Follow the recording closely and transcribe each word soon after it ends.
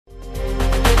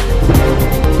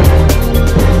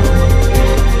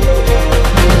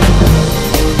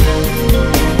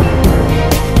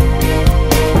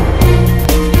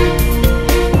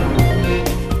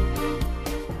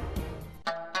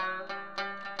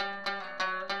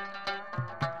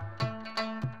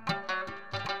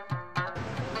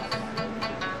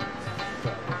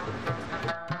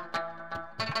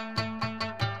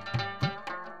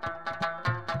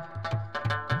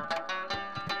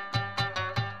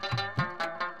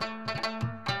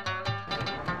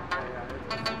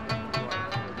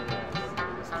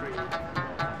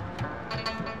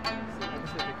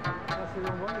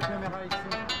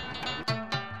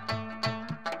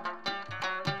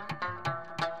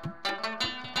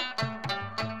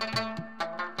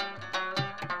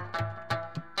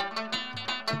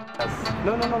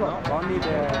No. Only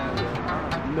the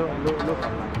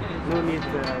local. No need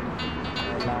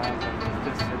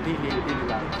just daily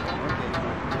life.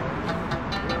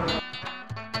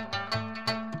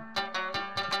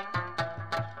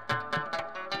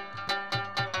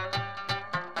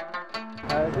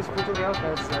 This photograph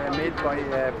is made by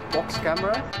a box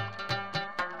camera.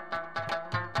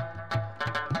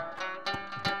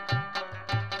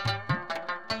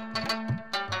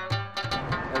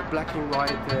 Black and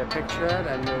white picture,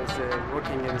 and is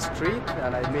working in the street,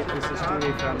 and I made this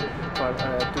story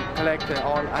to collect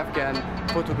all Afghan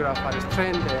photographers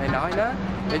trained in Aina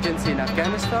Agency in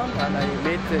Afghanistan, and I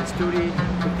made the story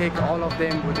to take all of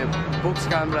them with a box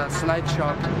camera slide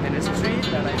shot in the street,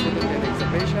 and I put it in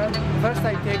exhibition. First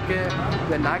I take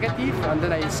the negative, and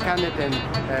then I scan it in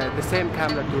the same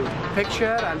camera to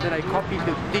picture, and then I copy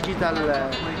the digital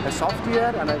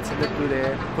software, and I send it to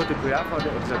the photograph for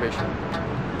the exhibition.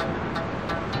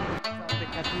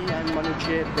 And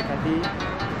Manuchet, the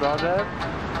Kati brother,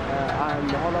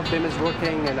 and all of them is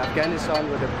working in Afghanistan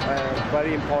with a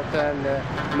very important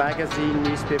magazine,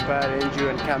 newspaper, NGO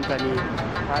and company.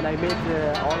 And I made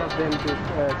all of them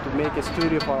to make a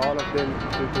studio for all of them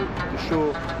to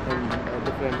show in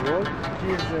different roles.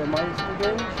 She's my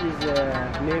student. She's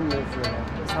name is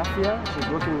Safia. She's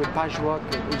working with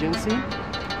Photoquai Agency.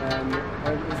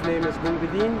 His name is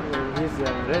Bulbidin. He's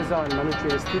Reza and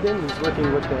Manuchet student. He's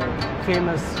working with the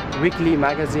famous weekly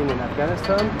magazine in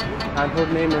Afghanistan. And her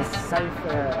name is Saif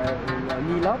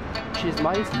Nilab. She's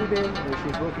my student.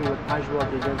 She's working with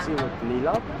Photoquai Agency with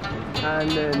Nilab.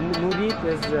 And Nurit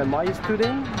is my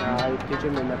student. I teach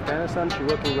him in Afghanistan. She's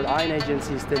working with Aina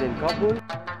Agency still in Kabul.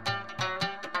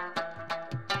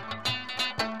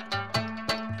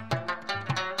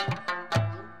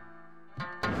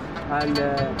 And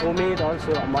Omid,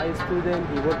 also my student,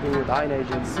 he's working with Aina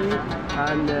Agency.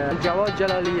 And Jawad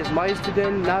Jalali is my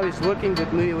student, now he's working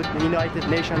with me with the United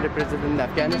Nations representing in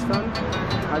Afghanistan.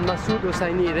 And Masood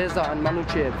Hosseini, Reza and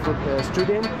Manuchet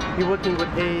student, he's working with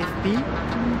AFP,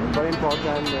 very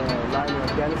important line in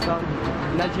Afghanistan.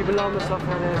 Najibullah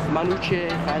Musafar is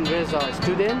Manuchet and Reza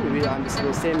student, we are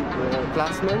the same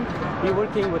classmen. He's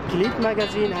working with Khalid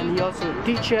magazine, and he also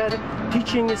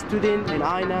teaching student in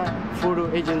Aina Photo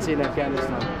Agency in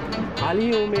Afghanistan.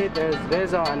 Ali Omid is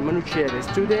Reza and Manuchet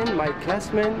student, my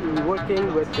classmate,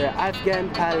 working with the Afghan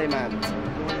parliament.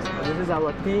 This is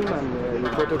our team, and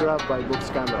photographed by box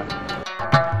camera.